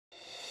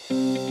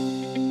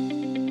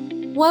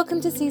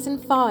Welcome to Season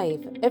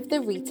 5 of the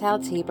Retail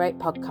Tea Break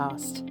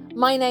podcast.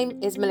 My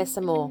name is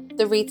Melissa Moore,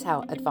 the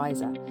Retail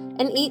Advisor,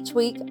 and each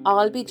week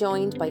I'll be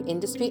joined by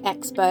industry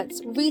experts,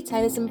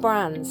 retailers and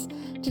brands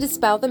to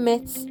dispel the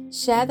myths,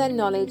 share their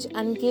knowledge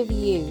and give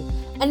you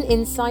an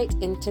insight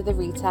into the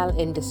retail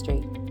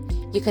industry.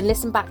 You can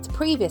listen back to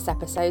previous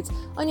episodes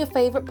on your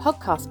favourite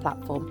podcast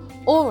platform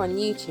or on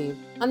YouTube,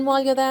 and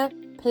while you're there,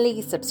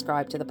 please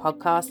subscribe to the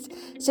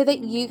podcast so that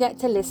you get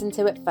to listen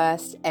to it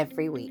first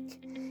every week.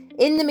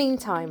 In the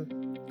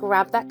meantime,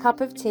 grab that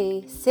cup of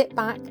tea, sit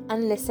back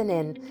and listen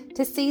in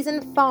to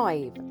Season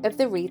 5 of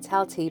the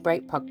Retail Tea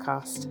Break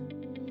podcast.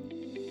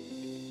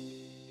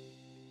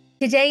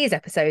 Today's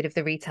episode of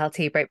the Retail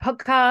Tea Break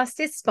podcast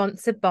is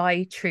sponsored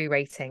by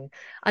TruRating,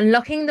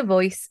 unlocking the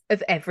voice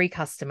of every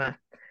customer.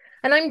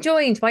 And I'm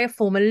joined by a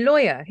former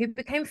lawyer who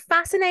became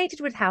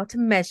fascinated with how to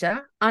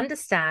measure,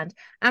 understand,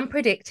 and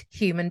predict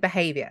human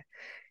behaviour.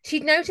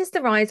 She'd noticed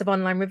the rise of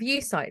online review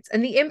sites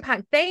and the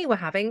impact they were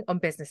having on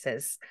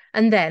businesses.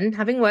 And then,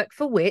 having worked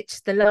for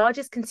Which, the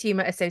largest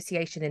consumer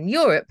association in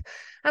Europe,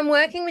 and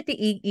working with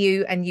the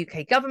EU and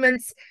UK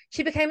governments,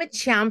 she became a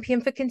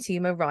champion for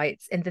consumer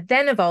rights in the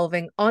then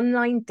evolving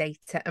online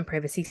data and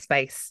privacy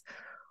space.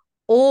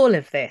 All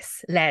of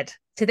this led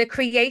to the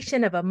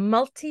creation of a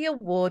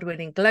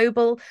multi-award-winning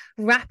global,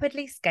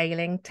 rapidly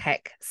scaling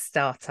tech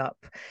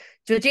startup.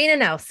 Georgina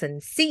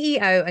Nelson,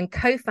 CEO and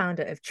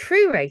co-founder of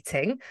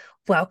TruRating,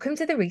 welcome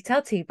to the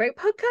Retail Tea Break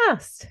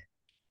podcast.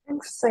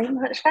 Thanks so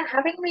much for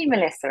having me,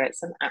 Melissa.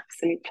 It's an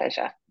absolute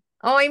pleasure.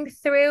 I'm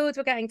thrilled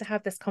we're getting to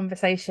have this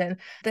conversation.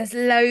 There's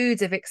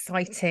loads of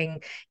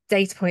exciting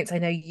data points I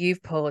know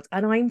you've pulled,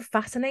 and I'm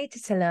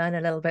fascinated to learn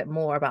a little bit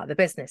more about the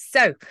business.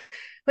 So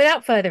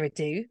without further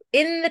ado,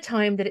 in the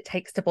time that it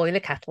takes to boil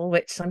a kettle,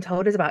 which I'm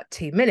told is about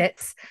 2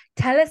 minutes,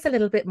 tell us a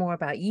little bit more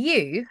about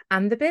you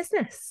and the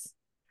business.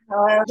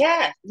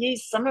 Yeah, you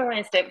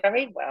summarised it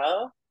very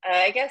well.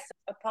 I guess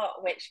a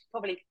part which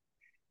probably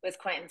was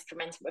quite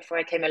instrumental before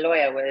I became a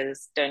lawyer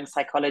was doing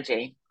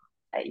psychology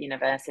at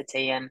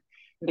university and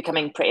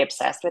becoming pretty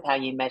obsessed with how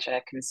you measure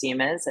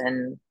consumers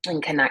and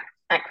can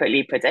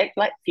accurately predict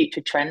like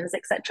future trends,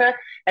 etc.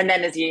 And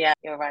then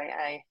you're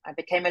right, I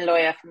became a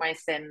lawyer for my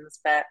sins,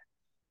 but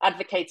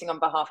advocating on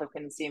behalf of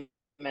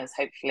consumers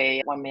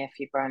hopefully won me a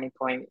few brownie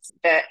points.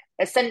 But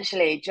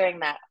essentially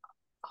during that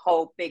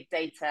whole big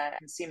data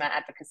consumer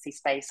advocacy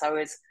space, I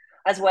was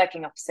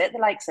working opposite the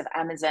likes of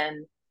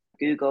Amazon,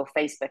 Google,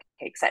 Facebook,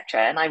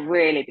 etc. And I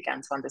really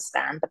began to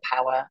understand the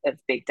power of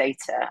big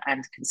data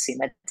and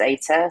consumer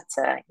data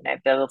to,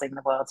 building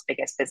the world's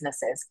biggest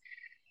businesses.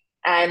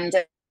 And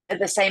at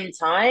the same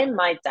time,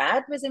 my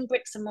dad was in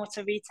bricks and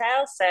mortar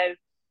retail. So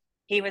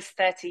he was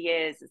 30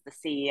 years as the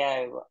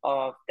CEO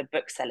of the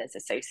Booksellers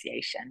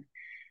Association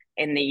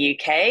in the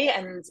UK.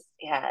 And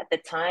at the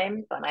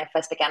time when I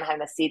first began having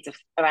the seeds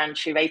around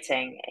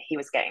TruRating, he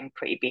was getting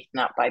pretty beaten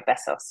up by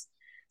Bezos.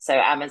 So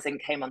Amazon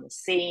came on the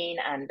scene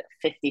and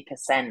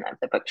 50% of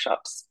the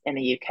bookshops in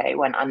the UK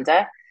went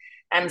under.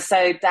 And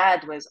so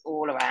Dad was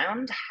all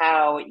around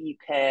how you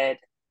could,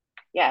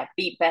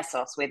 beat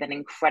Bezos with an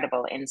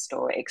incredible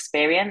in-store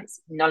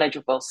experience,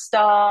 knowledgeable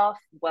staff,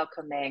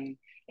 welcoming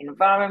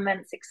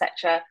environments,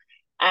 etc.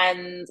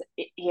 And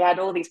he had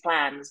all these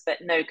plans, but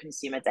no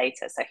consumer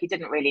data. So he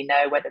didn't really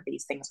know whether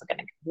these things were going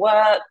to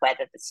work,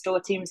 whether the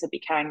store teams would be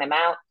carrying them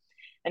out.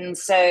 And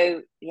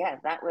so,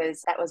 that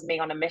was me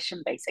on a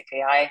mission,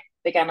 basically. I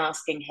began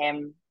asking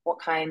him what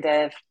kind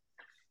of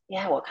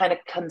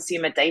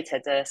consumer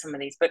data do some of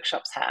these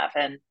bookshops have?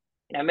 And,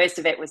 most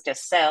of it was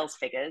just sales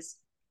figures,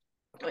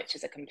 which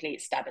is a complete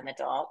stab in the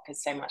dark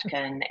because so much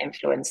can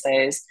influence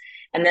those.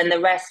 And then the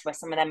rest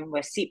some of them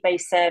were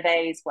seat-based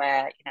surveys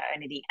where,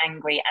 only the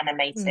angry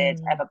animated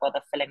ever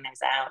bother filling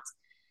those out.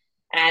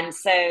 And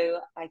so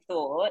I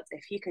thought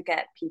if you could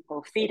get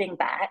people feeding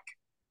back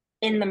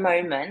in the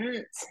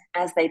moment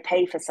as they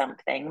pay for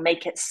something,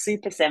 make it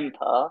super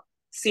simple,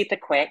 super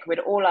quick, we'd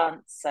all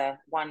answer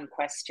one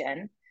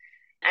question.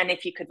 And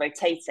if you could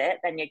rotate it,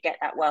 then you'd get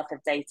that wealth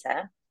of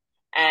data.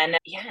 And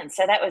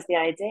so that was the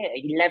idea.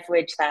 You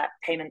leverage that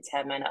payment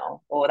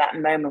terminal or that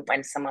moment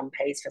when someone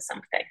pays for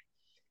something.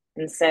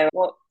 And so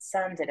what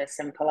sounded a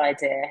simple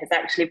idea has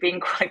actually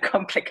been quite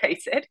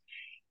complicated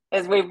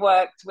as we've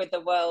worked with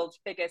the world's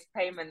biggest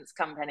payments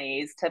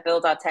companies to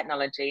build our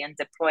technology and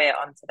deploy it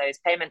onto those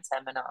payment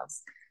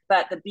terminals.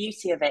 But the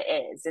beauty of it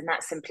is, in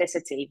that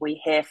simplicity,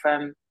 we hear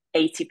from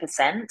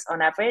 80%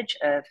 on average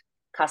of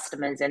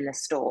customers in the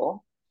store.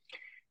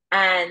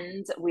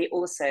 And we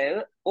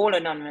also, all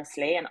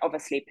anonymously and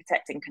obviously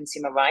protecting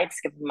consumer rights,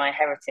 given my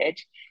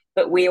heritage,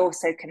 but we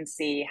also can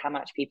see how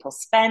much people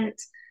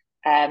spent.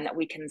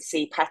 We can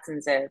see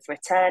patterns of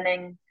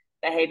returning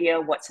behavior,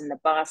 what's in the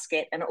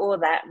basket, and all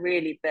that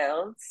really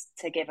builds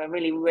to give a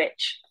really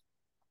rich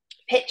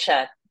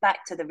picture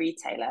back to the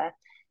retailer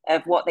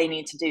of what they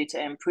need to do to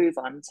improve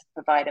on to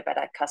provide a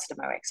better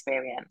customer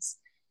experience.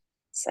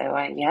 So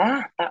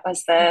that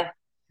was the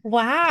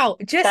wow,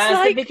 just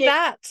like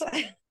that.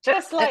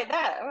 Just Uh, like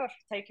that. Oh,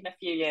 taken a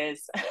few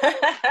years.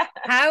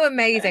 How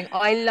amazing.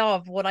 I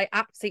love what I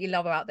absolutely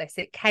love about this.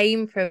 It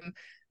came from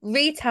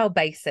retail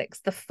basics,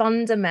 the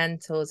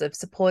fundamentals of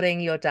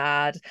supporting your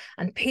dad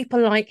and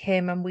people like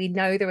him. And we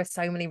know there are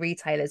so many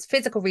retailers,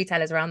 physical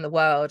retailers around the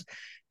world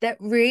that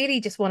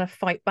really just want to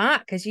fight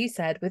back, as you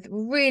said, with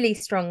really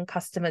strong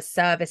customer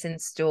service in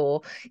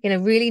store,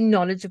 really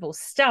knowledgeable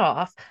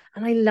staff.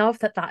 And I love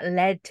that that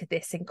led to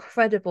this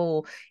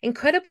incredible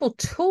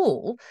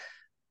tool.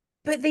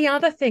 But the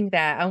other thing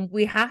there, and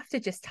we have to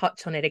just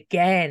touch on it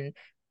again,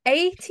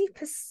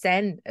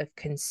 80% of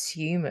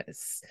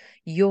consumers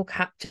you're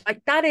capture,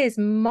 like, that is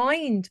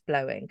mind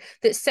blowing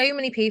that so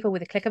many people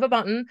with a click of a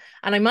button.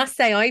 And I must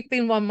say, I've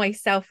been one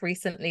myself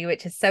recently,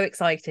 which is so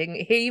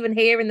exciting. Even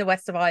here in the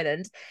west of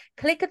Ireland,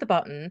 click of the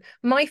button,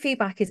 my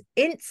feedback is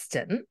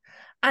instant.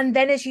 And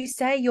then, as you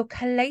say, you're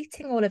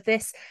collating all of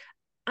this,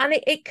 and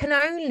it can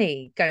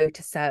only go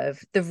to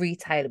serve the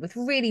retailer with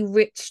really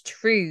rich,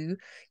 true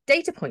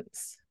data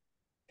points.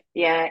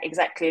 Yeah,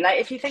 exactly. Like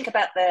if you think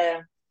about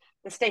the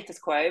status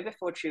quo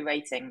before True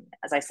Rating,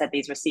 as I said,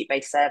 these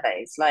receipt-based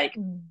surveys, like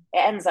Mm. it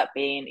ends up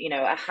being,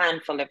 a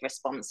handful of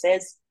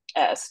responses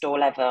at a store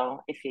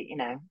level,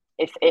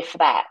 if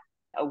that,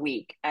 a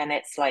week, and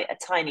it's like a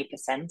tiny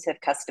percent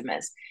of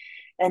customers.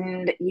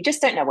 And you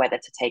just don't know whether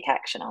to take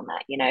action on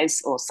that,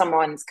 or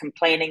someone's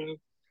complaining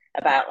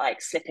about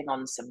like slipping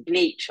on some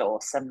bleach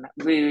or some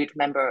rude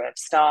member of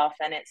staff.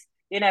 And it's,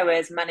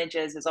 as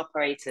managers, as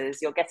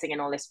operators, you're getting in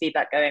all this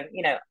feedback going,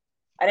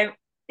 I don't,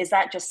 is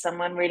that just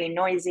someone really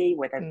noisy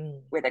with a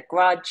Mm. with a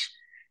grudge,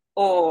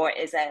 or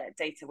is there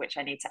data which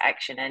I need to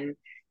action? And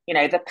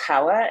the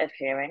power of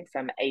hearing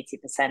from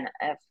 80%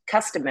 of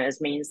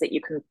customers means that you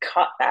can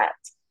cut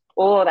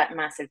all that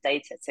massive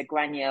data to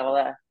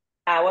granular,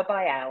 hour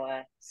by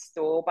hour,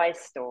 store by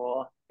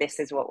store. This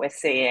is what we're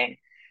seeing.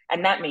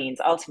 And that means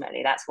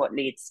ultimately that's what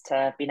leads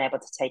to being able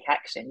to take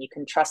action. You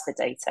can trust the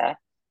data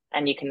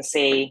and you can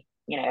see,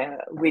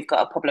 we've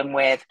got a problem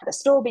with the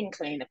store being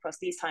clean across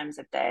these times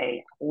of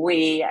day.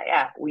 We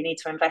need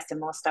to invest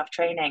in more staff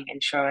training,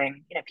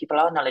 ensuring, people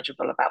are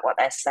knowledgeable about what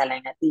they're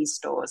selling at these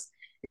stores.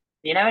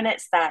 And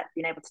it's that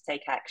being able to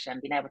take action,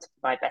 being able to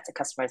provide better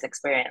customers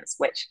experience,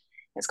 which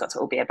it's got to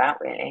all be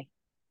about, really.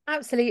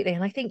 Absolutely.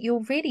 And I think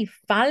you're really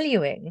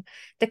valuing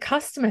the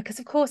customer because,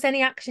 of course,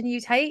 any action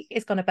you take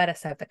is going to better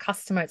serve the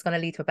customer. It's going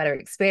to lead to a better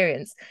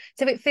experience.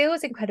 So it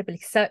feels incredibly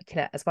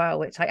circular as well,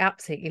 which I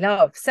absolutely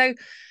love. So,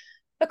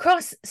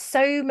 across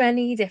so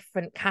many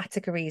different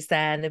categories,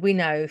 then we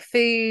know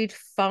food,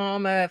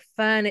 pharma,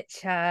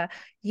 furniture,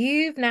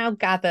 you've now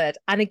gathered,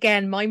 and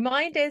again, my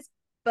mind is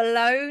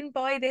blown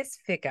by this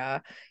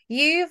figure.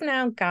 You've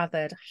now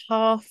gathered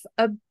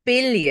 500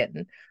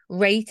 million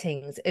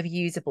ratings of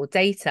usable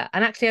data.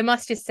 And actually, I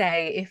must just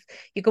say, if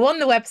you go on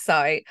the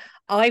website,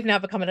 I've now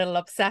become a little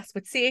obsessed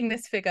with seeing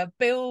this figure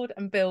build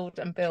and build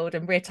and build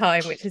in real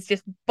time, which is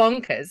just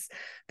bonkers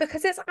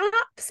because it's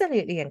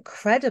absolutely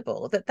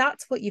incredible that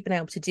that's what you've been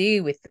able to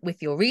do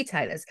with your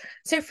retailers.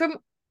 So from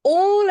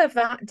all of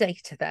that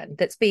data then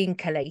that's being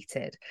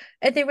collated,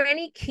 are there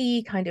any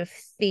key kind of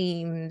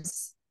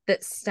themes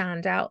that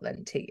stand out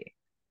then to you?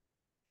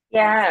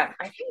 Yeah,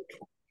 I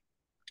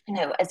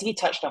think, as you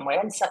touched on,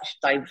 we're in such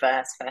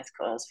diverse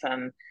verticals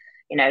from,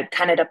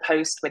 Canada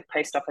Post with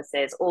post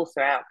offices all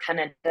throughout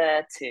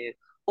Canada to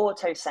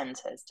auto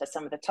centers to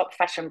some of the top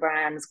fashion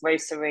brands,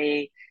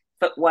 grocery,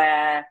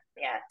 footwear,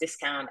 yeah,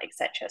 discount,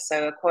 etc.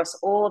 So across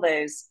all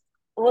those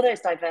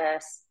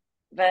diverse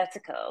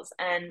verticals,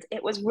 and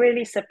it was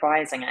really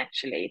surprising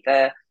actually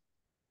the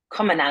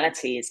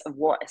commonalities of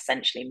what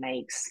essentially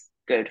makes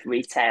good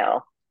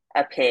retail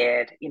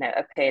appeared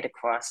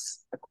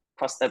across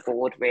the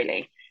board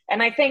really.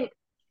 And I think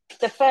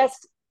the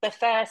first,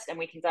 and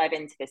we can dive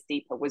into this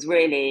deeper, was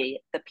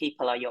really the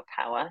people are your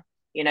power.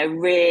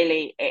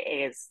 Really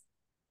it is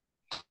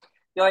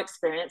your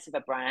experience of a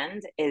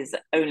brand is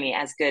only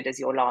as good as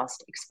your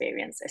last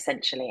experience,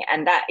 essentially.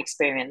 And that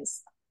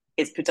experience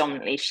is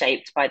predominantly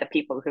shaped by the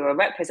people who are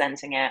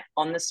representing it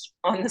on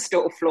the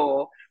store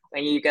floor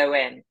when you go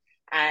in.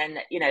 And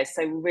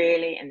so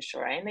really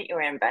ensuring that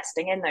you're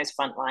investing in those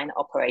frontline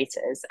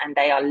operators and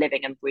they are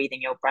living and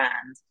breathing your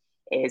brand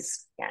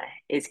is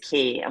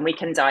key. And we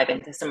can dive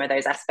into some of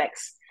those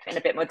aspects in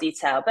a bit more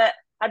detail. But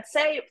I'd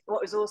say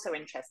what was also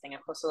interesting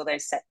across all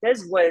those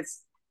sectors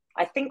was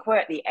I think we're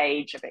at the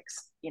age of,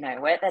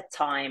 we're at the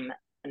time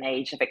and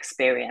age of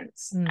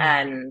experience. Mm.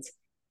 And,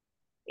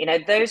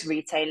 those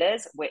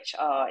retailers which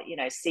are,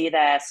 see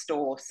their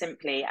store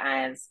simply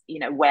as,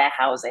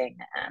 warehousing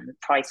and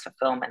price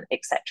fulfillment,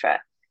 etc.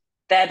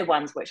 They're the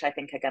ones which I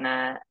think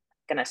are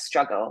gonna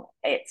struggle.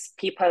 It's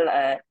people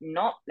are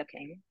not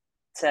looking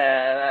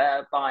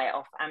to buy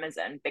off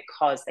Amazon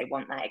because they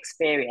want that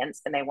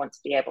experience and they want to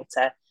be able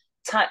to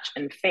touch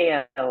and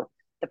feel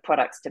the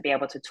products to be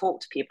able to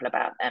talk to people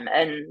about them.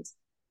 And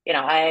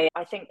I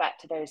think back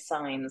to those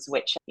signs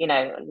which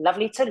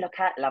lovely to look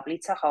at, lovely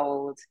to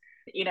hold.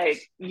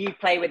 You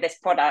play with this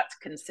product,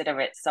 consider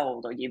it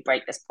sold, or you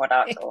break this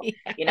product, or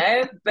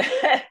Yeah.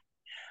 but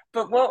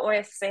But what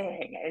we're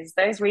seeing is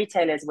those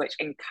retailers which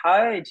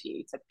encourage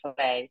you to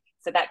play.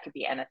 So that could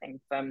be anything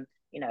from,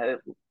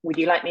 would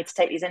you like me to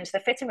take these into the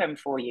fitting room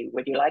for you?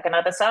 Would you like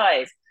another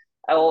size?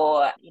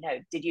 Or,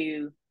 did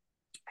you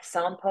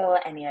sample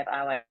any of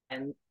our,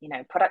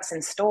 products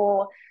in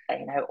store?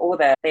 All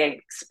the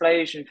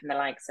explosion from the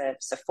likes of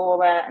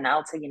Sephora and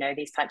Ulta,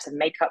 these types of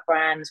makeup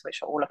brands, which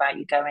are all about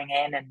you going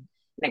in and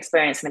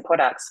experiencing the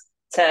products,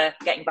 to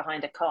getting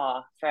behind a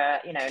car for,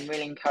 and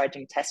really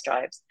encouraging test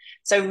drives.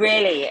 So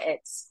really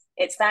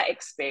it's that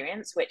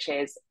experience which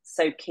is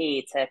so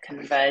key to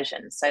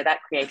conversion. So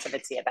that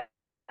creativity about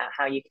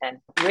how you can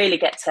really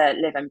get to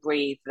live and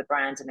breathe the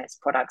brand and its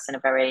products in a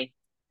very,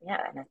 in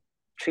a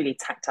truly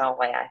tactile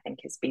way, I think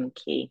has been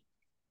key.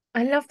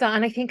 I love that.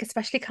 And I think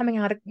especially coming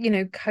out of,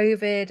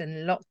 COVID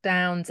and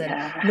lockdowns and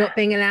Yeah. not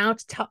being allowed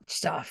to touch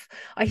stuff,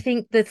 I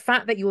think the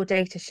fact that your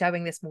data is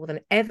showing this more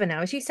than ever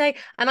now, as you say,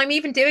 and I'm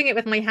even doing it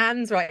with my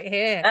hands right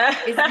here,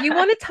 is you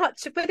want to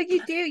touch, whether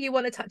you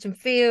want to touch and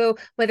feel,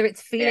 whether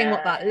it's feeling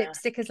what that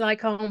lipstick is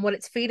like on, what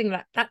it's feeling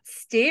like, that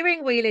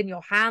steering wheel in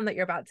your hand that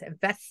you're about to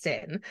invest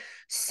in.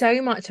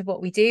 So much of what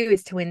we do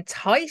is to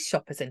entice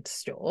shoppers into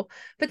store,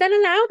 but then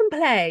allow them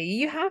play.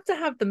 You have to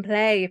have them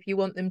play if you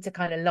want them to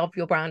kind of love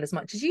your brand as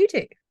much as you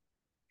do.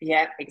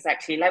 Yeah,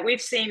 exactly. Like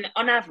we've seen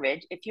on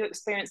average, if you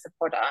experience the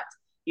product,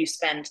 you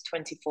spend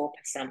 24%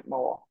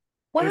 more.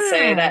 Wow. And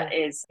so that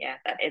is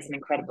an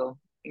incredible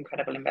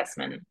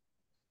investment.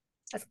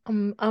 That's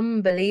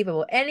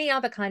unbelievable. Any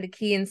other kind of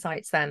key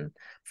insights then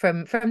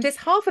from this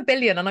 500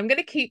 million, and I'm going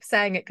to keep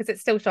saying it because it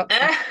still shocks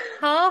me,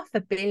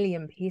 500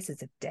 million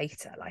pieces of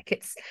data. Like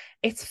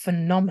it's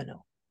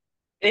phenomenal.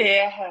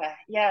 Yeah.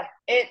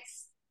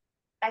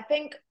 I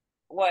think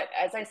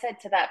as I said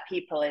to that,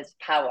 people is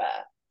power.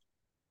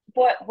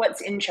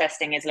 What's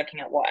interesting is looking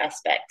at what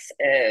aspects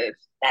of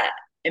that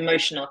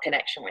emotional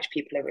connection which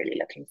people are really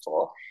looking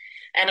for.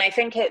 And I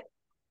think it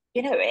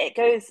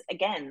goes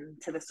again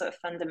to the sort of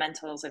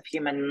fundamentals of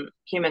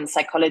human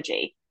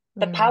psychology,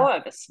 the power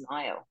of a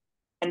smile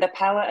and the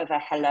power of a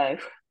hello.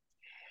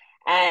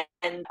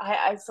 And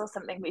I saw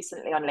something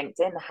recently on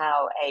LinkedIn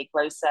how a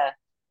grocer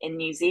in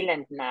New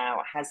Zealand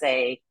now has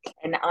an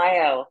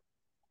aisle,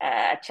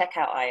 a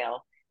checkout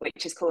aisle,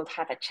 which is called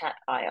Have a Chat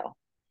aisle.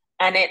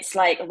 And it's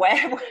like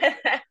where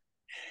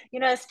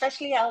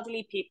especially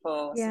elderly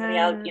people,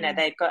 Yeah.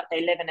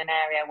 they live in an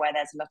area where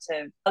there's a lot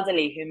of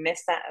elderly who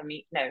miss that,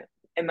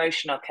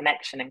 emotional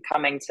connection and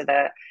coming to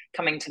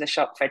the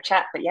shop for a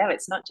chat. But yeah,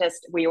 it's not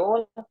just, we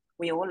all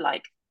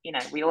like,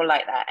 we all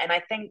like that. And I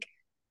think,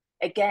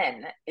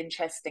 again,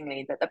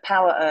 interestingly, that the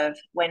power of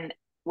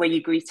were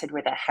you greeted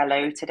with a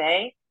hello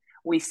today,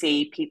 we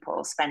see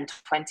people spend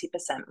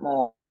 20%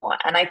 more.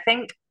 And I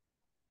think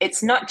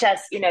it's not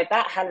just,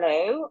 that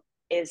hello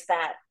is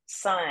that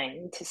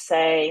sign to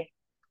say,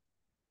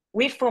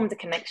 we've formed a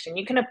connection.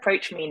 You can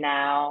approach me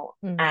now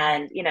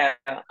and,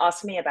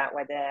 ask me about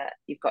whether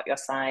you've got your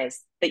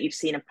size, that you've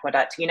seen a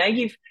product.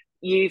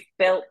 You've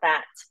built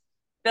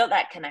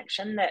that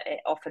connection, that it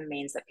often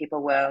means that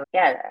people will,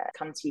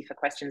 come to you for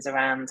questions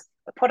around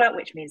the product,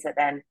 which means that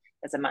then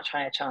there's a much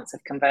higher chance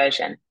of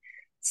conversion.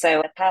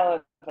 So the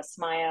power of a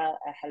smile,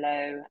 a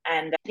hello.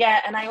 And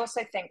and I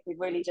also think we've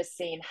really just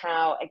seen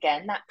how,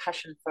 again, that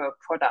passion for a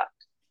product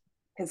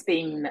has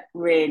been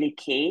really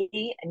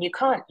key. And you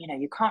can't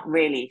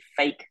really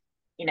fake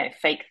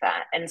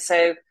that. And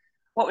so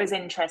what was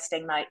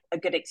interesting, like a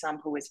good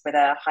example was with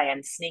a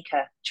high-end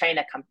sneaker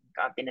trainer company.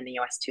 I've been in the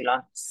US too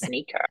long.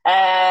 Sneaker.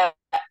 A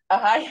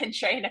high-end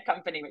trainer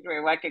company which we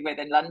were working with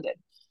in London.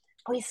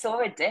 We saw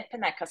a dip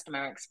in their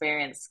customer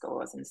experience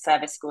scores and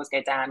service scores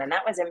go down, and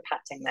that was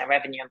impacting their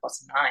revenue and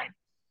bottom line.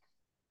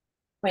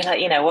 We're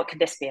like, what could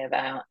this be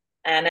about?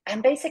 And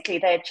basically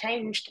they had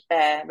changed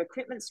their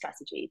recruitment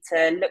strategy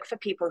to look for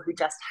people who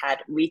just had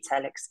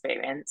retail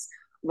experience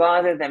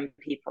rather than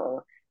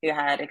people who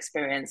had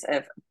experience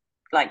of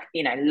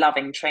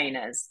loving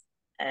trainers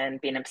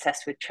and being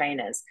obsessed with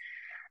trainers.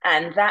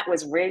 And that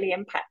was really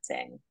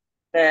impacting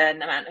the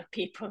amount of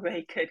people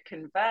they could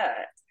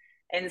convert.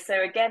 And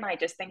so again, I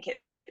just think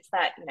it's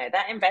that,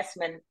 that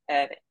investment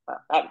of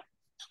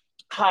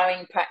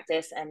hiring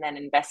practice and then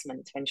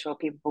investment to ensure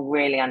people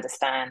really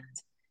understand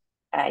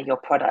your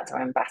product,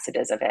 or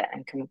ambassadors of it,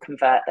 and can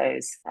convert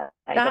those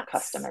your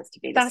customers to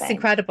be the same. That's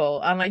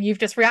incredible. And you've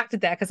just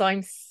reacted there because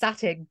I'm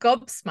sat here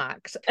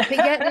gobsmacked, but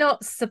yet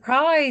not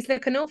surprised.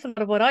 Look, an awful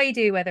lot of what I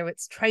do, whether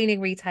it's training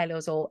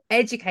retailers or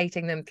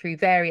educating them through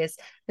various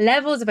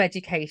levels of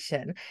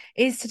education,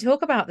 is to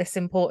talk about this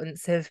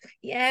importance of,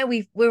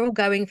 we're all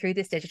going through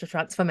this digital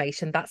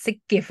transformation. That's a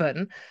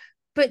given.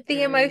 But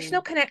the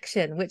emotional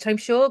connection, which I'm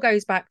sure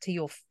goes back to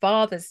your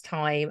father's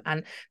time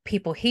and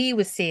people he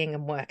was seeing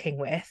and working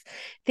with,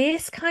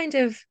 this kind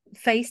of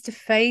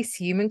face-to-face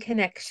human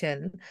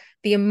connection,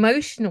 the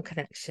emotional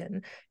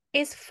connection,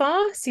 is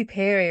far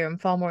superior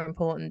and far more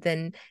important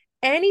than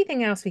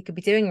anything else we could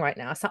be doing right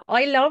now. So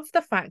I love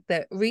the fact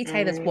that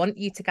retailers Mm, want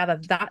you to gather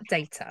that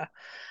data,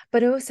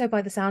 but also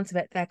by the sounds of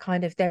it,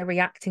 they're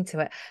reacting to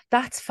it.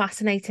 That's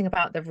fascinating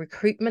about the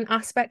recruitment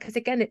aspect, because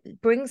again,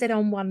 it brings it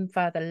on one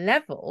further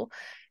level.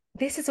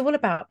 This is all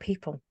about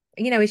people.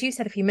 You know, as you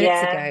said a few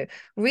minutes yeah. ago,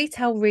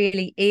 retail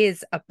really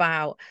is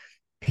about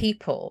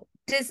people.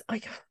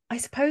 I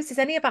suppose, does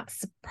any of that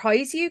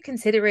surprise you,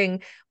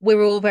 considering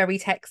we're all very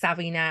tech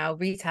savvy now?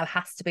 Retail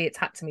has to be, it's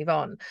had to move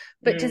on.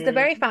 But does the Mm.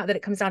 very fact that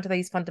it comes down to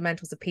these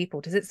fundamentals of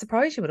people, does it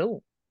surprise you at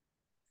all?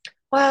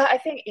 Well, I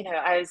think,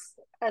 I was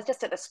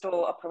just at the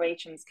Store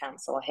Operations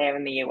Council here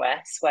in the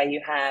US, where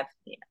you have,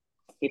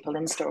 people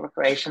in store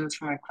operations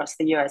from across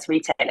the US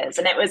retailers.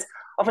 And it was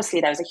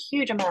obviously there was a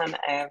huge amount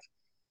of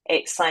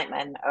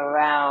excitement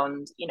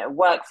around,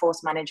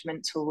 workforce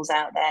management tools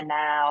out there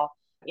now,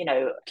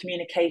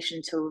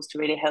 communication tools to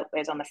really help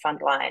those on the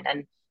front line,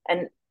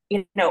 and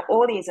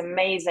all these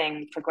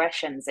amazing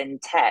progressions in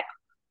tech.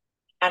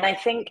 And I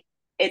think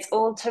it's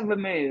all to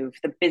remove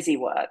the busy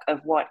work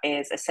of what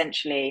is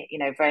essentially,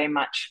 very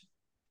much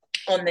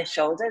on the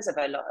shoulders of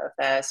a lot of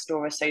the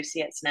store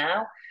associates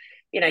now.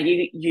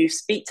 You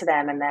speak to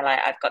them and they're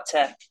like, I've got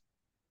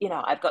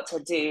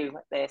to do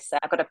this.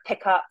 I've got to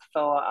pick up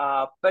for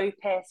our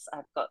BOPIS.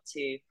 I've got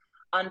to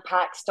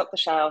unpack, stock the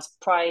shelves,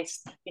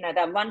 price.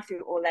 They'll run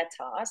through all their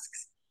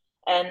tasks.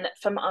 And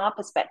from our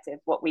perspective,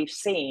 what we've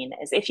seen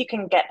is if you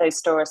can get those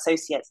store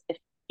associates, if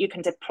you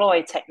can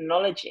deploy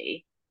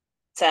technology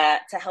to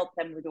help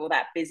them with all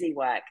that busy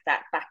work,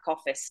 that back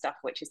office stuff,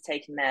 which is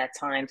taking their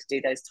time to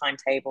do those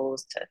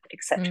timetables, to et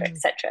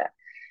cetera,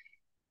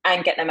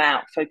 and get them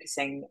out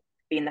focusing,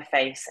 being the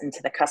face into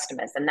the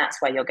customers. And that's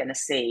where you're going to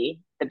see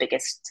the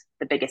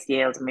biggest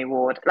yield and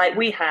reward. Like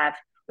we've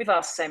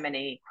asked so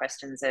many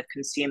questions of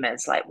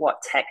consumers, like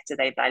what tech do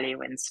they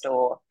value in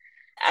store?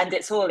 And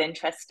it's all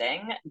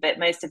interesting, but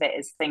most of it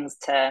is things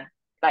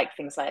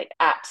like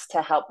apps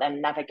to help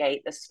them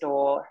navigate the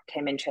store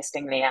came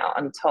interestingly out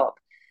on top.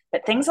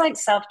 But things like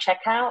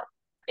self-checkout,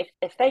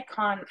 if they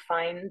can't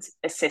find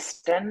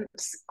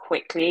assistance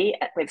quickly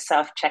with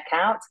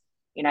self-checkout,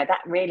 that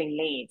really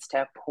leads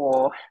to a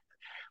poor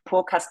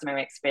customer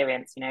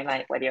experience,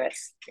 like whether you're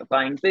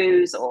buying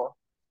booze or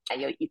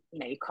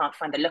you can't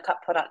find the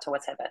lookup product or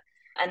whatever.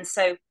 And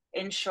so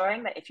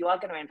ensuring that if you are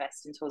going to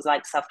invest in tools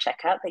like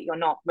self-checkout, that you're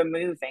not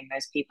removing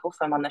those people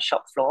from on the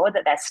shop floor,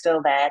 that they're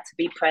still there to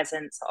be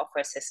present, to offer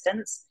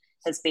assistance,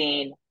 has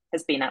been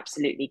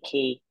absolutely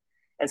key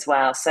as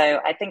well. So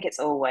I think it's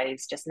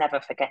always just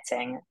never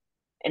forgetting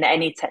in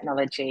any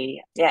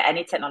technology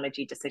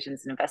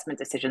decisions and investment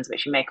decisions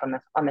which you make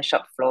on the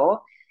shop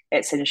floor,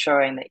 it's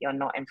ensuring that you're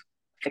not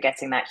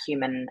forgetting that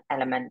human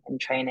element in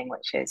training,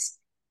 which is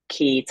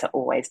key to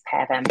always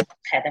pair them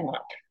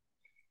up.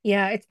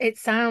 Yeah, it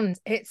sounds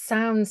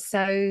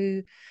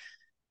so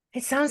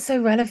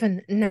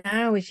relevant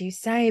now, as you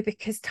say,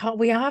 because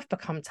we have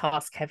become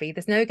task heavy.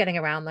 There's no getting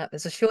around that.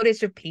 There's a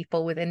shortage of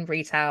people within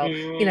retail,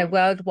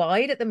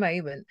 worldwide at the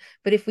moment.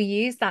 But if we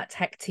use that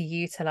tech to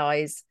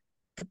utilize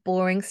the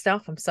boring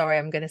stuff, I'm sorry,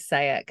 I'm going to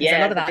say it, because a lot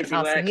Yeah, of the that busy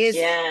work. tasking is,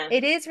 Yeah.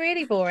 it is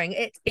really boring.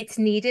 It's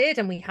needed,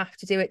 and we have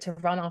to do it to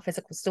run our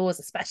physical stores,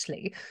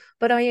 especially.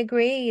 But I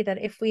agree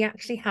that if we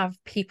actually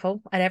have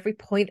people at every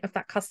point of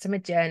that customer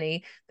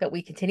journey, that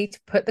we continue to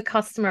put the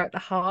customer at the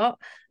heart,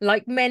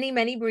 like many,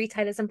 many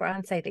retailers and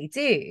brands say they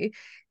do,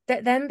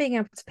 that then being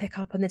able to pick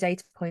up on the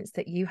data points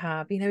that you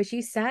have, as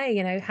you say,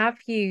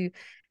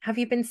 have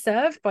you been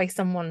served by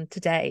someone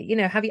today?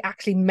 Have you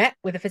actually met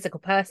with a physical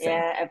person?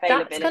 Yeah, That's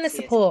going to availability is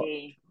support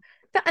key.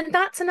 that. And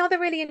that's another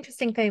really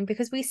interesting thing,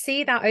 because we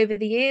see that over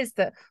the years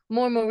that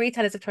more and more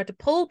retailers have tried to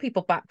pull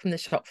people back from the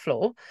shop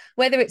floor,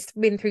 whether it's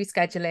been through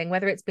scheduling,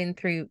 whether it's been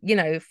through,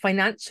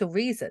 financial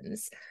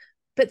reasons,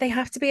 but they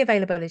have to be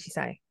available, as you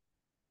say.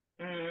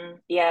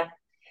 Yeah.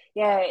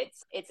 Yeah,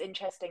 it's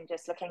interesting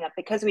just looking at,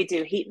 because we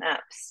do heat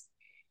maps,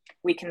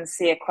 we can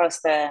see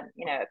across the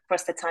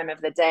time of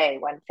the day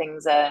when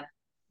things are,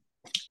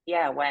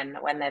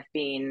 when there've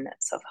been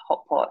sort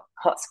of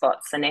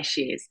hotspots and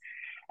issues,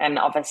 and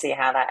obviously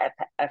how that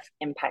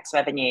impacts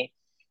revenue.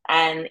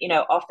 And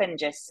often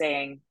just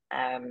seeing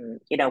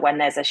when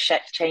there's a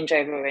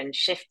changeover in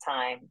shift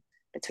time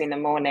between the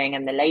morning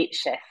and the late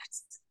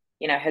shifts,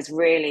 has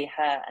really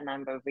hurt a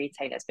number of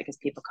retailers because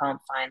people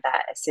can't find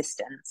that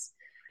assistance.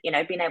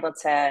 Being able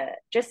to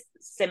just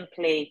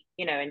simply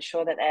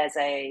ensure that there's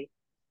a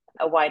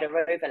wider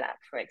overlap,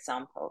 for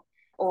example.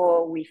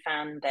 Or we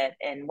found that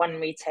in one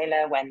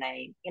retailer, when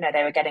they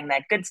were getting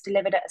their goods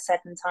delivered at a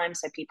certain time,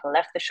 so people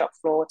left the shop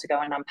floor to go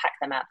and unpack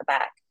them out the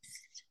back.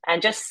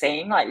 And just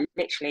seeing, like,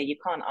 literally, you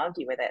can't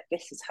argue with it.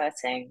 This is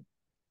hurting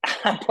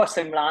our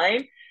bottom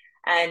line.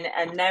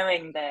 And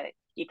knowing that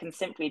you can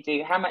simply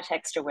do, how much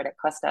extra would it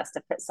cost us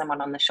to put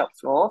someone on the shop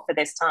floor for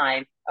this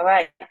time? All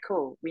right,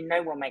 cool. We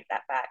know we'll make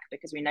that back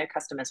because we know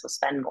customers will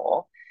spend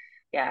more.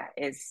 Yeah,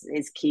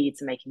 is key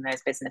to making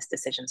those business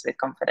decisions with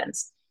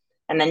confidence.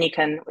 And then you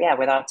can,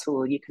 with our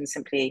tool, you can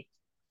simply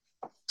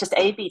just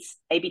A/B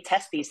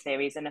test these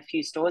theories in a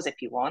few stores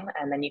if you want,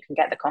 and then you can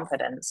get the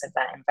confidence of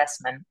that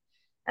investment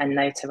and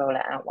no to roll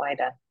it out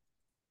wider.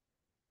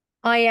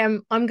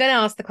 I'm going to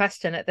ask the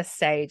question at this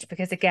stage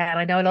because again,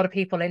 I know a lot of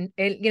people in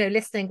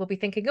listening will be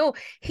thinking, oh,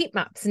 heat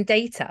maps and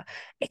data.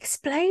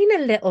 Explain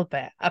a little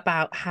bit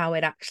about how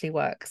it actually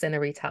works in a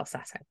retail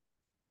setting.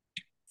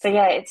 So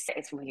yeah,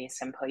 it's really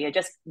simple. You're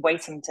just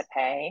waiting to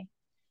pay,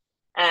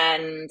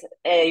 and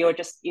you're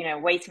just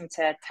waiting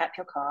to tap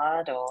your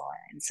card or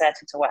insert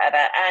it or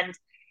whatever, and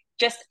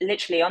just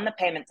literally on the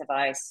payment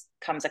device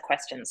comes a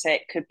question. So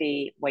it could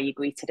be, were you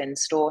greeted in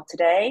store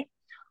today?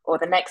 Or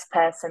the next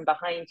person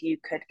behind you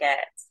could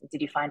get,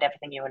 did you find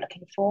everything you were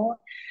looking for?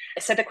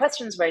 So the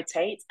questions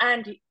rotate,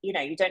 and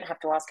you don't have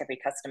to ask every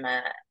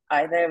customer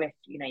either. If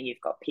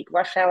you've got peak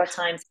rush hour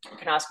times, you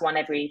can ask one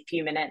every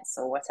few minutes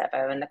or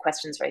whatever, and the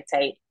questions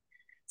rotate.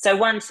 So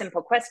one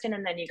simple question,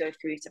 and then you go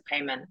through to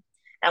payment.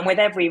 And with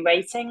every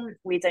rating,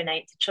 we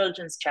donate to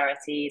children's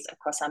charities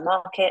across our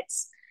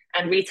markets,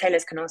 and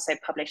retailers can also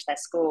publish their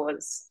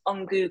scores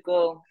on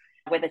Google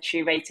with a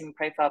True Rating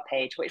profile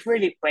page, which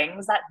really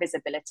brings that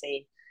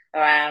visibility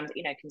around,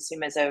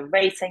 consumers are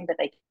rating, but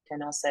they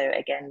can also,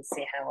 again,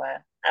 see how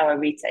our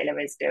retailer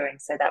is doing.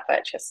 So that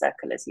virtuous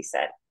circle, as you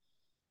said.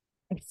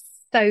 It's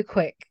so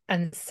quick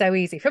and so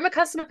easy from a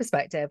customer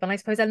perspective. And I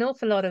suppose an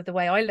awful lot of the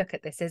way I look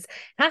at this is it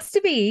has to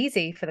be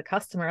easy for the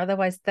customer.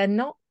 Otherwise, they're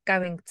not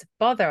going to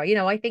bother.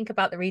 I think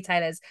about the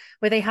retailers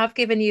where they have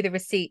given you the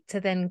receipt to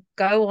then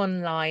go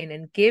online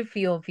and give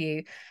your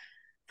view.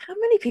 How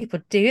many people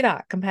do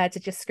that compared to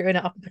just screwing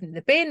it up in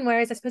the bin?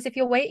 Whereas I suppose if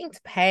you're waiting to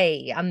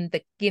pay and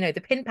the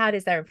pin pad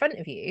is there in front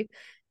of you,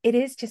 it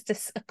is just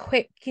a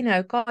quick,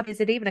 God, is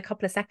it even a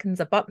couple of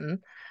seconds a button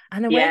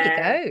and away you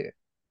Yeah, go.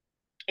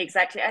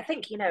 exactly. I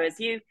think,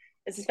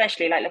 as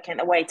especially like looking at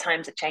the way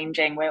times are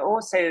changing, we're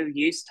also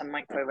used to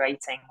micro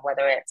rating,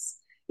 whether it's,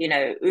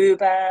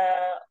 Uber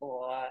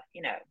or,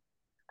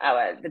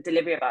 the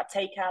delivery of our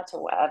takeout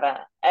or whatever.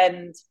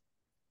 And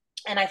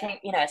I think,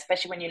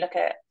 especially when you look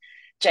at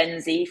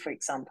Gen Z, for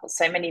example,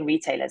 so many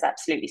retailers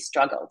absolutely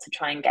struggle to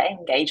try and get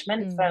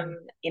engagement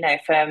Mm.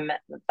 from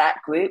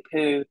that group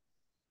who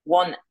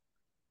want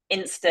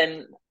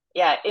instant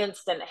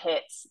instant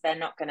hits. They're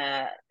not going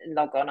to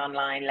log on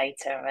online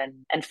later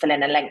and fill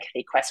in a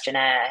lengthy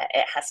questionnaire.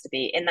 It has to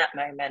be in that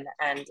moment,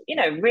 and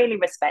really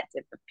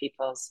respective of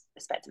people's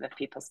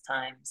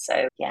time.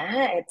 So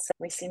yeah, it's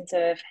we seem to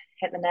have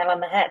hit the nail on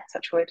the head,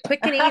 touch wood.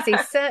 Quick and easy,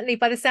 certainly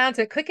by the sound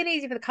of it, quick and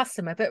easy for the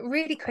customer, but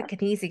really quick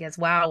and easy as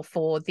well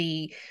for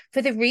the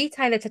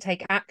retailer to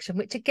take action,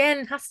 which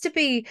again has to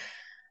be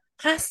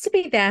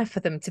there for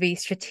them to be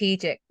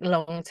strategic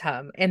long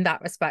term in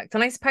that respect.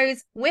 And I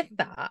suppose with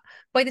that,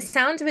 by the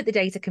sound of it, the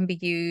data can be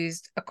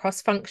used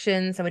across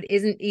functions. So it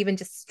isn't even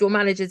just store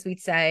managers, we'd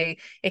say,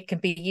 it can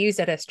be used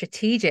at a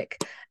strategic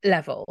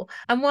level.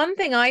 And one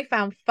thing I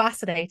found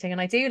fascinating,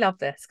 and I do love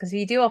this because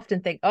you do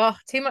often think, oh,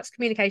 too much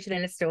communication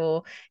in a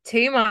store,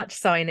 too much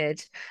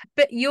signage.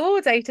 But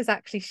your data is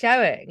actually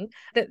showing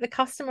that the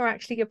customer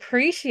actually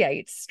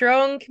appreciates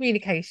strong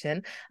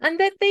communication and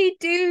that they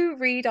do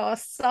read our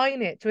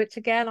signage, which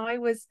again I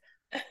was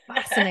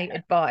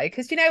fascinated by.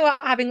 Because you know what,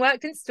 having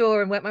worked in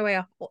store and worked my way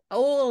up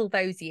all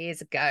those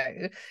years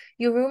ago,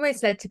 you're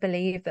almost led to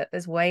believe that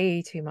there's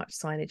way too much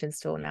signage in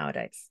store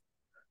nowadays.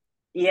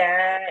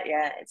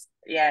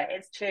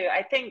 It's true.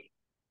 I think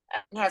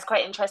it's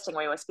quite interesting.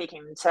 We were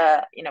speaking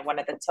to one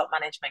of the top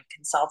management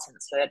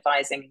consultants who are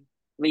advising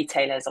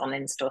retailers on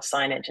in-store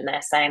signage, and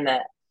they're saying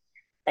that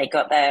they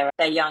got their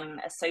young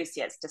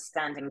associates to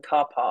stand in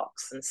car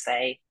parks and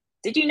say,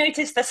 "Did you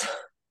notice this?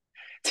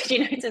 Did you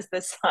notice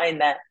the sign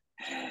there?"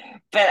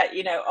 But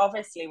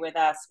obviously, with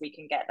us, we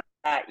can get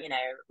that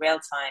real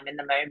time in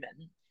the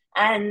moment.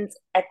 And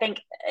I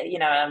think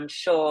I'm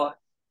sure,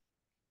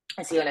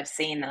 as you'll have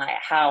seen, like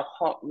how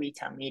hot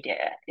retail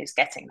media is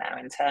getting now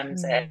in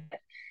terms of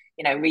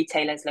Mm.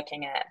 retailers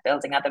looking at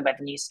building other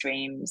revenue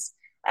streams,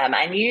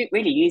 and you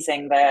really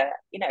using the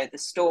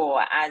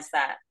store as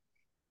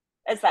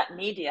that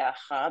media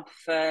hub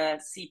for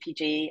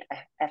CPG,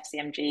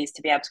 FCMGs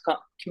to be able to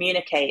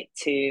communicate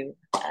to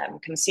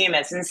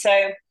consumers. And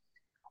so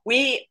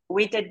we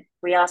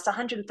asked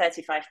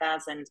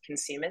 135,000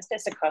 consumers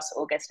just across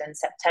August and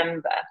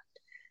September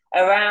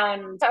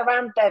around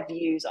their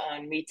views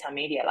on retail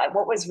media, like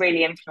what was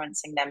really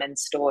influencing them in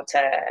store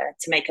to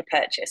make a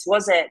purchase.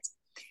 Was it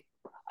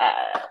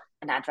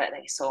an advert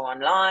they saw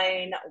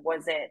online?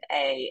 Was it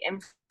a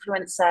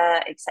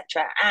influencer,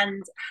 etc.?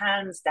 And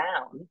hands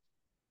down,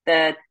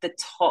 the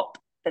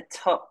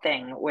top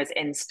thing was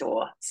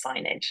in-store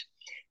signage.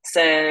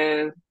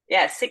 So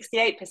yeah,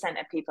 68%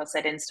 of people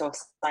said in-store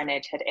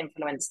signage had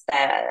influenced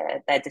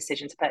their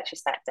decision to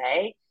purchase that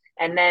day.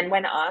 And then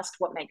when asked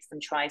what makes them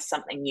try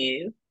something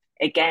new,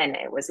 again,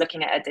 it was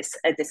looking at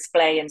a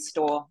display in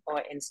store or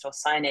in-store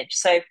signage.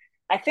 So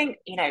I think,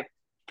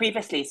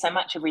 previously so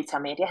much of retail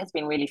media has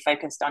been really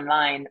focused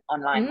online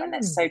when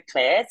it's Mm. so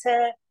clear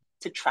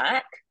to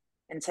track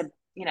and to,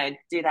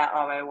 do that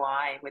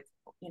ROI with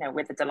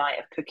the delight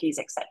of cookies,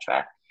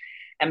 etc.,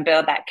 and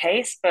build that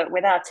case. But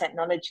with our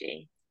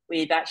technology,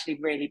 we've actually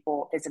really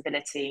brought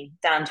visibility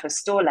down to a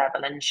store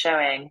level and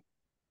showing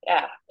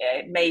yeah,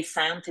 it may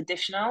sound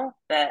traditional,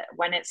 but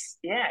when it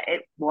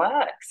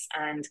works,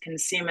 and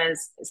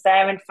consumers, it's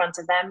there in front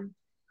of them.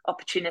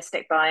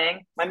 Opportunistic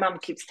buying. My mum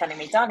keeps telling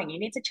me, darling, you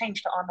need to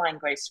change to online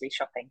grocery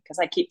shopping, because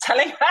I keep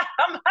telling her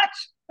how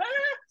much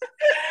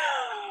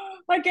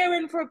I go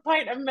in for a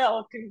pint of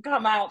milk and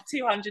come out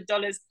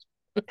 $200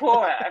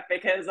 poorer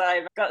because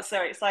I've got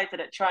so excited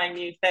at trying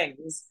new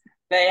things.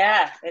 But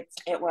yeah,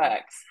 it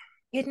works.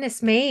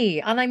 Goodness me.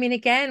 And I mean,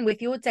 again,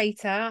 with your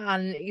data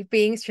and you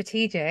being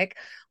strategic,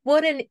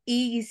 what an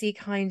easy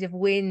kind of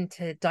win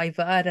to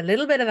divert a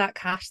little bit of that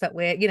cash that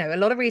a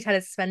lot of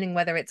retailers are spending,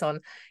 whether it's on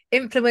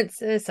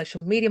influencers, social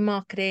media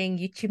marketing,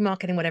 YouTube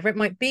marketing, whatever it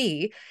might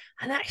be,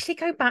 and actually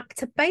go back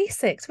to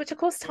basics, which of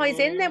course ties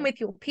in then Mm. with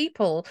your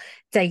people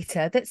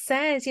data that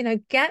says,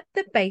 get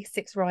the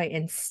basics right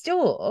in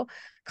store.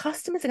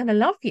 Customers are going to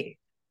love you.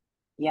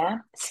 Yeah,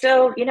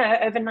 still,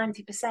 over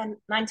 90%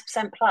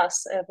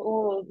 plus of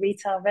all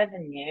retail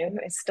revenue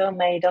is still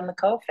made on the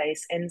coalface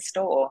in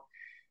store.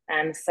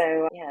 And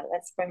so, yeah,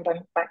 let's bring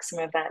back some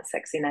of that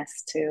sexiness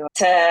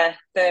to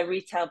the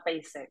retail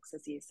basics,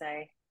 as you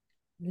say.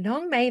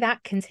 Long may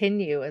that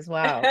continue as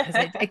well,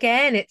 because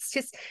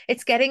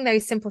it's getting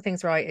those simple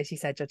things right, as you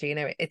said,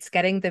 Georgina. It's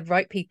getting the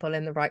right people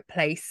in the right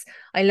place.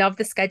 I love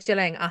the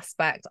scheduling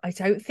aspect. I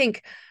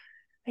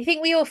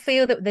think we all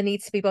feel that there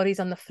needs to be bodies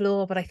on the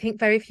floor, but I think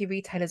very few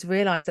retailers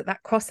realize that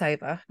that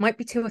crossover might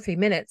be 2 or 3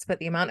 minutes, but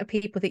the amount of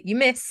people that you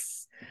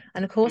miss,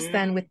 and of course,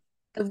 then with Mm,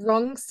 the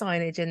wrong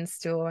signage in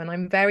store. And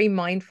I'm very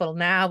mindful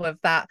now of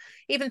that.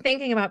 Even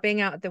thinking about being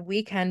out at the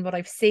weekend, what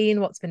I've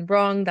seen, what's been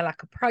wrong, the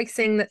lack of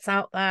pricing that's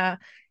out there.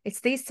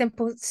 It's these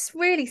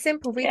really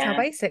simple retail yeah,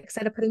 basics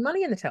that are putting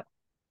money in the till.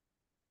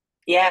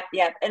 yeah,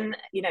 yeah. And,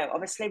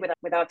 obviously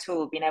with our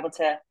tool, being able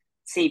to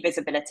see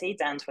visibility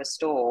down to a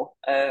store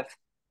of,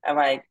 all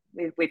right,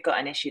 we've got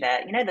an issue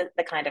there,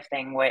 the kind of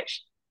thing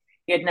which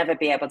you'd never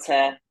be able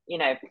to,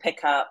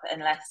 pick up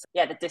unless,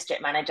 yeah, the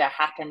district manager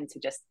happened to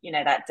just,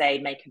 that day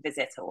make a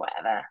visit or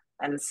whatever.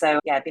 And so,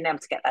 yeah, being able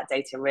to get that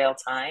data real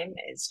time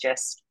is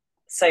just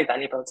so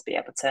valuable to be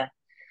able to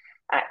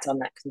act on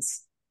that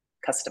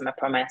customer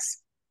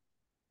promise.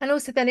 And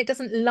also, then it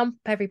doesn't lump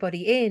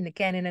everybody in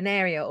again in an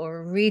area or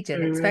a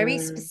region. It's very Mm,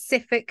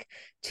 specific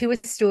to a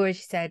store, as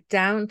you said,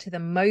 down to the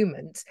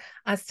moment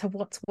as to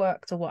what's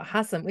worked or what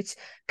hasn't, which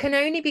can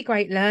only be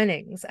great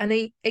learnings and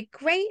a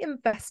great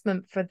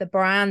investment for the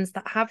brands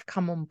that have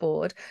come on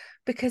board,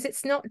 because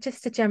it's not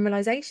just a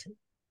generalization.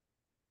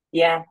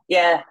 yeah,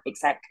 yeah,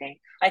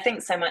 exactly. I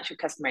think so much of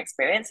customer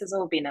experience has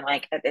all been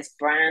like at this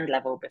brand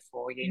level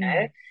before,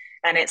 Mm.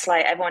 and it's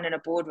like everyone in a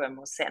boardroom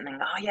will sit and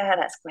think, oh yeah,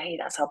 that's great,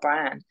 that's our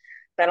brand.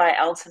 But like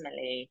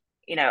ultimately,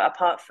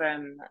 apart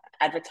from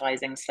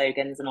advertising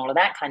slogans and all of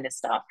that kind of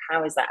stuff,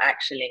 how is that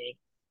actually,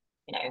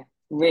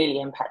 really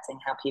impacting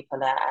how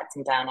people are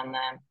acting down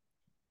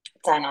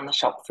on the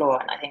shop floor?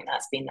 And I think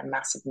that's been a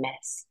massive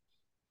miss.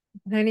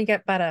 Can only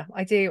get better.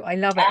 I do. I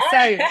love it.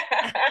 So,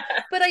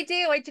 but I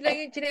do. Do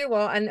you know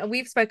what? And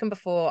we've spoken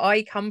before.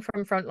 I come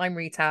from frontline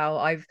retail.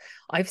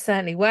 I've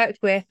certainly worked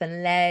with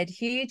and led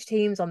huge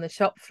teams on the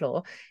shop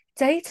floor.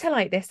 Data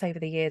like this over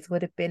the years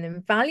would have been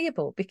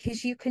invaluable,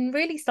 because you can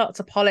really start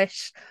to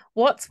polish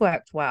what's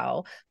worked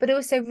well, but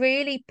also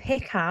really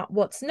pick out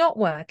what's not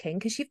working,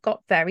 because you've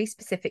got very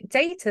specific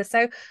data.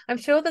 So I'm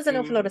sure there's an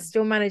awful lot of Mm.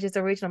 store managers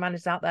or regional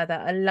managers out there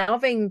that are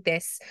loving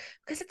this,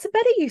 because it's a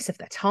better use of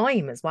their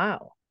time as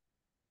well.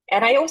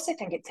 And I also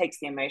think it takes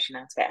the emotion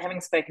out of it.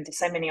 Having spoken to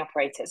so many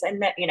operators,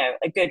 and that,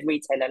 a good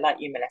retailer like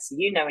you, Melissa,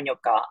 in your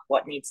gut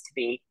what needs to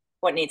be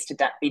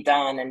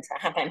done and to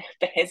happen.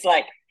 But it's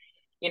like,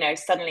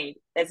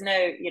 suddenly there's no,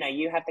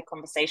 you have the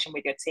conversation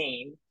with your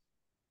team,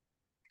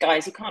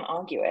 guys. You can't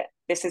argue it.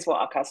 This is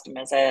what our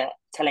customers are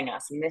telling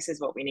us, and this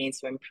is what we need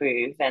to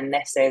improve, and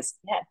this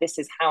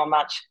is how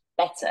much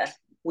better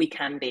we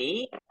can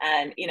be.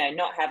 And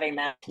not having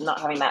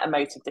that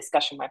emotive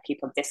discussion where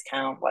people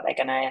discount what they're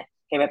going to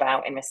hear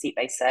about in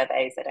receipt-based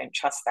surveys. They don't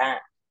trust that,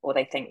 or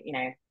they think,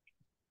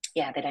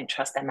 yeah, they don't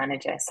trust their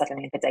manager.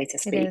 Suddenly the data It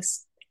is.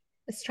 speaks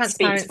It's speaks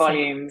transparency.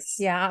 volumes.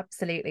 Yeah,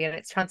 absolutely. And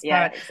it's Yeah,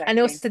 transparent. And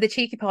exactly. also the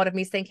cheeky part of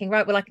me is thinking,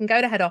 right, well, I can go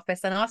to head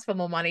office and ask for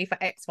more money for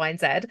X, Y, and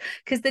Z,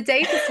 because the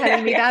data's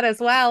telling me Yeah. that as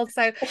well.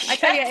 So I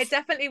tell you, it Yes.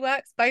 definitely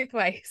works both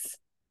ways.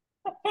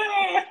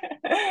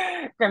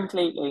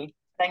 Completely.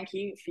 Thank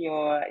you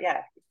for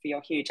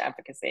your huge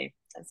advocacy.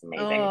 That's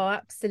amazing. Oh,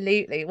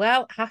 absolutely.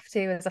 Well, have to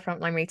as a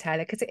frontline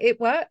retailer, because it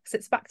works.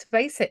 It's back to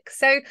basics.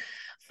 So,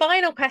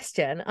 final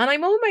question, and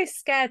I'm almost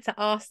scared to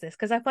ask this,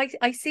 because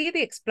I see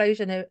the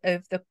explosion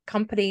of the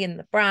company and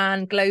the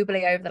brand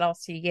globally over the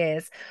last few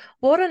years.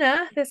 What on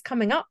earth is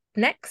coming up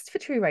next for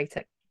True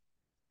Rating?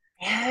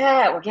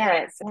 Yeah, well,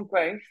 yeah, it's all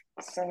growth.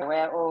 So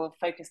we're all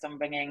focused on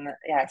bringing,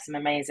 some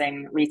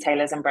amazing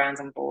retailers and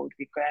brands on board.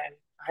 We've grown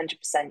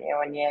 100%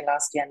 year on year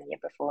last year and the year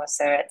before.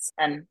 So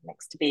and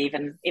next to be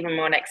even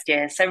more next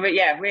year. So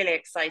yeah, really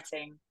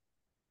exciting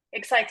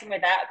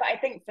with that. But I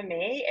think for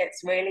me,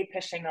 it's really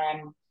pushing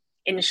on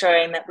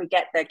ensuring that we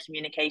get the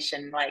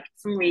communication, like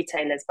from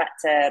retailers back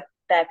to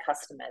their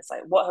customers.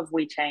 Like, what have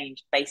we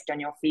changed based on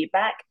your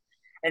feedback?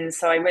 And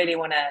so I really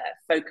want to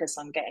focus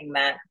on getting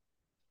that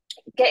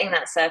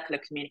circle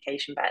of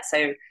communication back,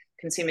 so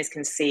consumers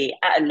can see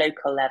at a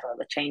local level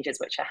the changes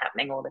which are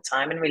happening all the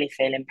time and really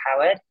feel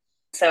empowered.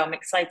 So I'm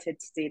excited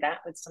to do that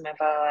with some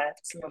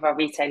of our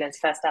retailers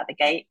first out the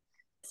gate.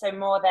 So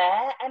more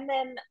there, and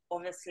then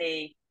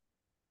obviously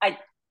I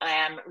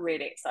am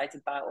really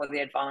excited about all the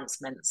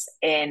advancements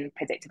in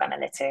predictive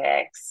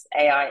analytics,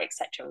 AI,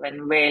 etc.,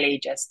 and really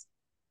just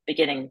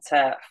beginning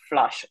to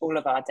flush all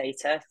of our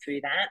data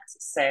through that.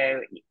 So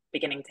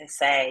beginning to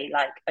say,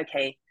 like,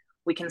 okay,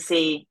 we can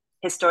see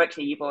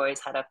historically you've always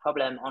had a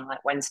problem on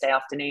like Wednesday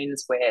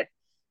afternoons with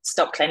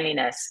stock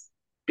cleanliness.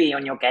 Be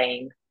on your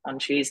game on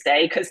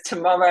Tuesday, because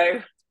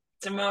tomorrow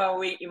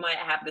week you might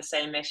have the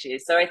same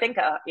issues. So I think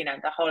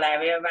the whole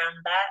area around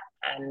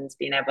that and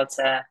being able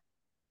to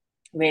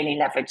really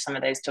leverage some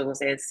of those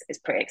tools is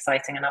pretty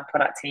exciting, and our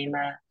product team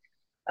are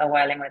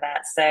whirling with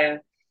that. So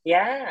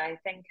yeah, I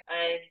think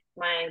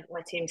my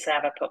team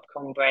serve a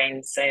popcorn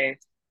brain, so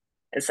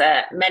as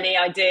many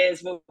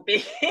ideas will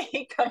be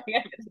coming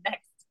over the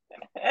next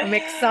I'm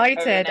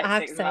excited. I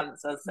have 6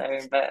 months or so,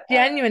 but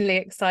genuinely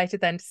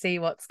excited then to see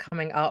what's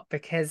coming up,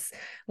 because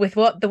with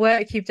the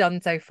work you've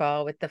done so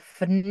far with the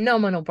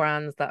phenomenal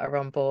brands that are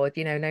on board,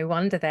 no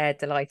wonder they're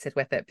delighted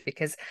with it,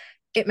 because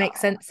it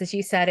makes sense, as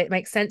you said, it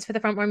makes sense for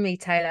the front run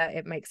retailer,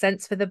 it makes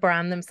sense for the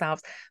brand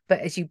themselves, but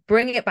as you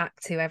bring it back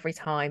to every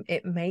time,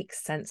 it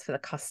makes sense for the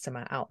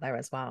customer out there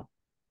as well.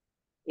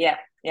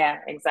 Yeah,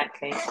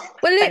 exactly.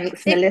 Well, look,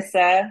 thanks,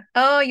 Melissa.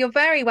 Oh, you're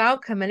very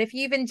welcome. And if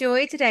you've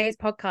enjoyed today's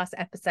podcast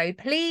episode,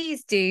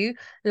 please do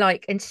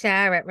like and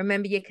share it.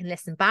 Remember, you can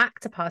listen back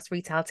to past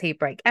Retail Tea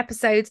Break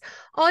episodes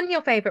on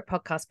your favorite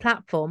podcast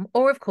platform,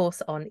 or of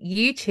course on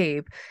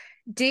YouTube.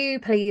 Do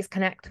please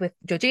connect with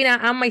Georgina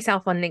and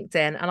myself on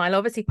LinkedIn, and I'll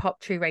obviously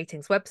pop True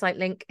Ratings website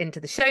link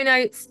into the show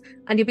notes,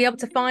 and you'll be able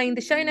to find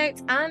the show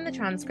notes and the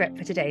transcript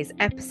for today's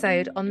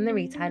episode on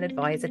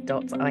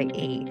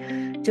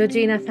theretailadvisor.ie.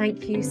 Georgina,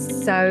 thank you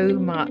so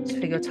much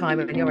for your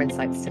time and your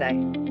insights today.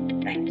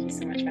 Thank you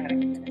so much for having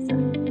me.